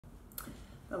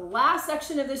The last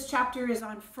section of this chapter is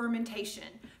on fermentation.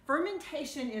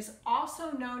 Fermentation is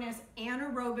also known as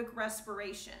anaerobic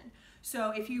respiration.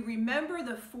 So if you remember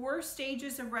the 4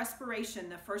 stages of respiration,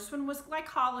 the first one was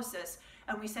glycolysis,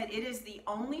 and we said it is the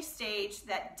only stage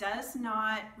that does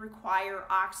not require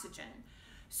oxygen.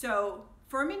 So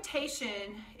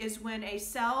fermentation is when a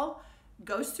cell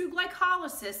goes through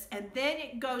glycolysis and then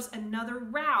it goes another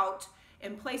route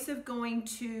in place of going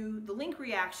to the link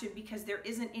reaction because there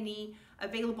isn't any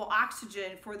available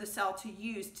oxygen for the cell to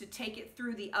use to take it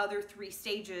through the other 3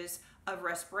 stages of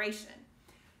respiration.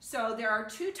 So there are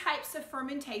 2 types of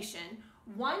fermentation.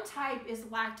 One type is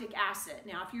lactic acid.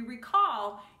 Now, if you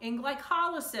recall, in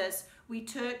glycolysis, we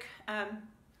took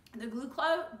the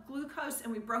glucose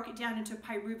and we broke it down into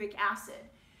pyruvic acid.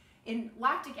 In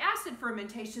lactic acid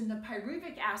fermentation, the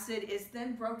pyruvic acid is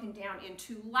then broken down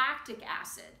into lactic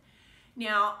acid.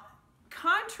 Now,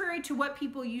 contrary to what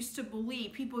people used to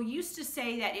believe, people used to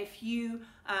say that if you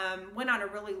went on a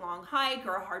really long hike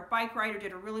or a hard bike ride or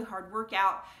did a really hard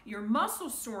workout, your muscle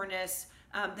soreness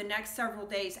the next several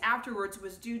days afterwards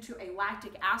was due to a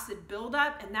lactic acid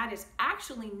buildup, and that is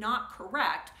actually not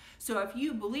correct. So if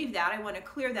you believe that, I want to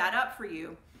clear that up for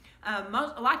you.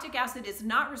 Lactic acid is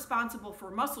not responsible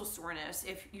for muscle soreness.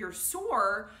 If you're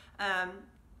sore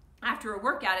after a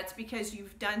workout, it's because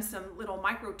you've done some little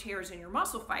micro tears in your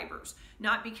muscle fibers,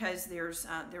 not because there's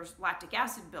lactic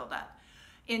acid buildup.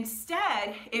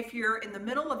 Instead, if you're in the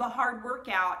middle of a hard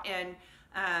workout and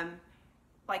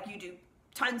like you do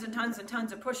tons and tons and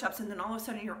tons of push-ups and then all of a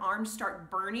sudden your arms start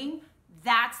burning,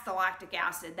 that's the lactic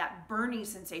acid, that burning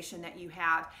sensation that you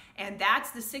have. And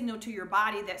that's the signal to your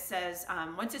body that says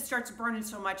once it starts burning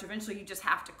so much, eventually you just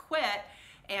have to quit,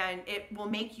 and it will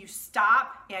make you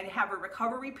stop and have a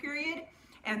recovery period.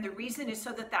 And the reason is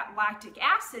so that that lactic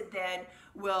acid then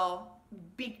will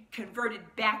be converted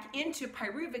back into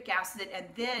pyruvic acid, and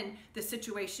then the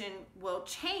situation will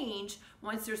change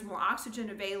once there's more oxygen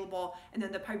available, and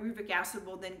then the pyruvic acid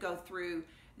will then go through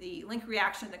the link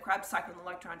reaction, the Krebs cycle, and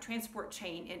electron transport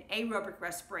chain in aerobic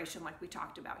respiration like we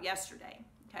talked about yesterday.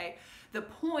 Okay, the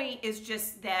point is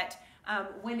just that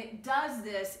when it does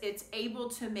this, it's able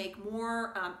to make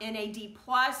more NAD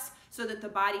plus so that the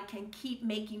body can keep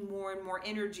making more and more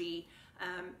energy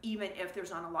even if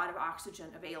there's not a lot of oxygen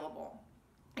available.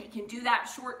 It can do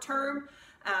that short term.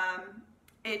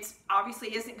 It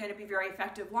obviously isn't going to be very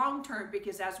effective long term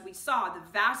because, as we saw, the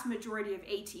vast majority of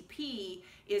ATP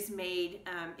is made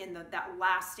in that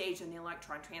last stage in the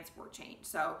electron transport chain.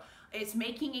 So it's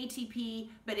making ATP,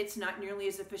 but it's not nearly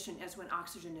as efficient as when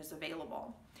oxygen is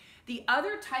available. The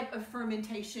other type of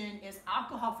fermentation is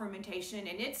alcohol fermentation,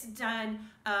 and it's done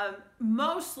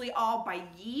mostly all by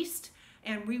yeast.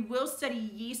 And we will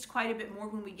study yeast quite a bit more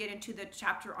when we get into the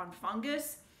chapter on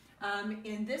fungus.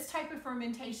 In this type of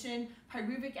fermentation,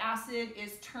 pyruvic acid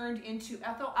is turned into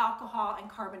ethyl alcohol and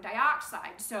carbon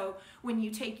dioxide. So when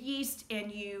you take yeast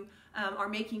and you are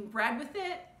making bread with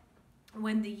it,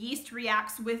 when the yeast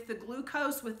reacts with the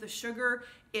glucose, with the sugar,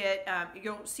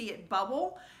 you'll see it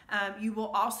bubble. You will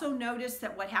also notice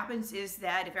that what happens is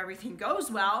that if everything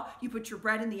goes well, you put your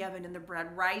bread in the oven and the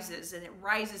bread rises, and it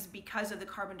rises because of the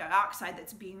carbon dioxide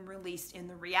that's being released in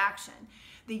the reaction.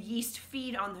 The yeast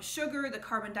feed on the sugar, the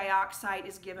carbon dioxide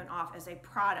is given off as a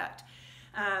product.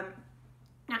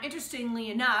 Now,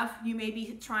 interestingly enough, you may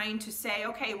be trying to say,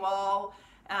 okay, well,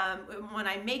 when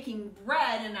I'm making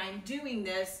bread and I'm doing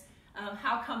this,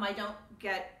 how come I don't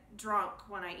get drunk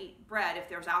when I eat bread if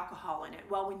there's alcohol in it?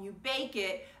 Well, when you bake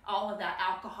it, all of that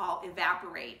alcohol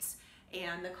evaporates,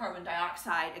 and the carbon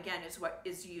dioxide, again, is what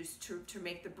is used to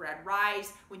make the bread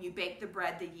rise. When you bake the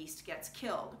bread, the yeast gets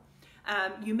killed.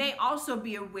 You may also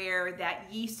be aware that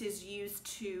yeast is used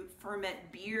to ferment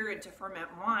beer and to ferment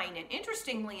wine, and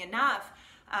interestingly enough,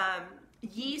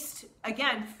 yeast,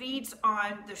 again, feeds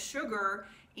on the sugar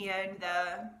in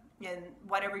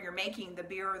whatever you're making the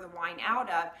beer or the wine out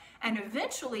of, and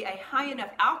eventually a high enough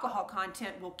alcohol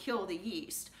content will kill the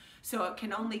yeast. So it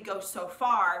can only go so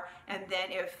far, and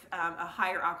then if a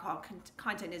higher alcohol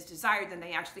content is desired, then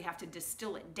they actually have to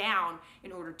distill it down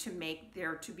in order to make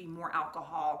there to be more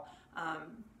alcohol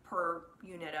per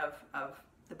unit of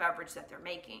the beverage that they're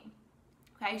making.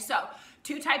 Okay, so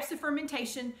 2 types of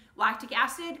fermentation: lactic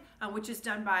acid, which is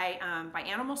done by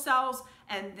animal cells,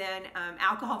 and then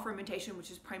alcohol fermentation, which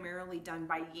is primarily done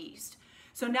by yeast.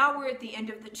 So now we're at the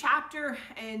end of the chapter,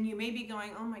 and you may be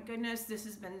going, oh my goodness, this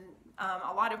has been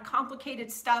a lot of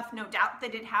complicated stuff. No doubt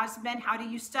that it has been. How do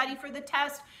you study for the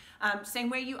test? Same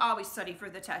way you always study for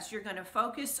the test. You're going to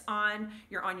focus on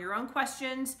your own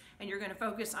questions, and you're going to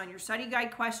focus on your study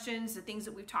guide questions, the things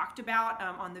that we've talked about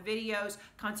on the videos.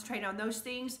 Concentrate on those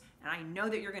things, and I know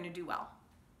that you're going to do well.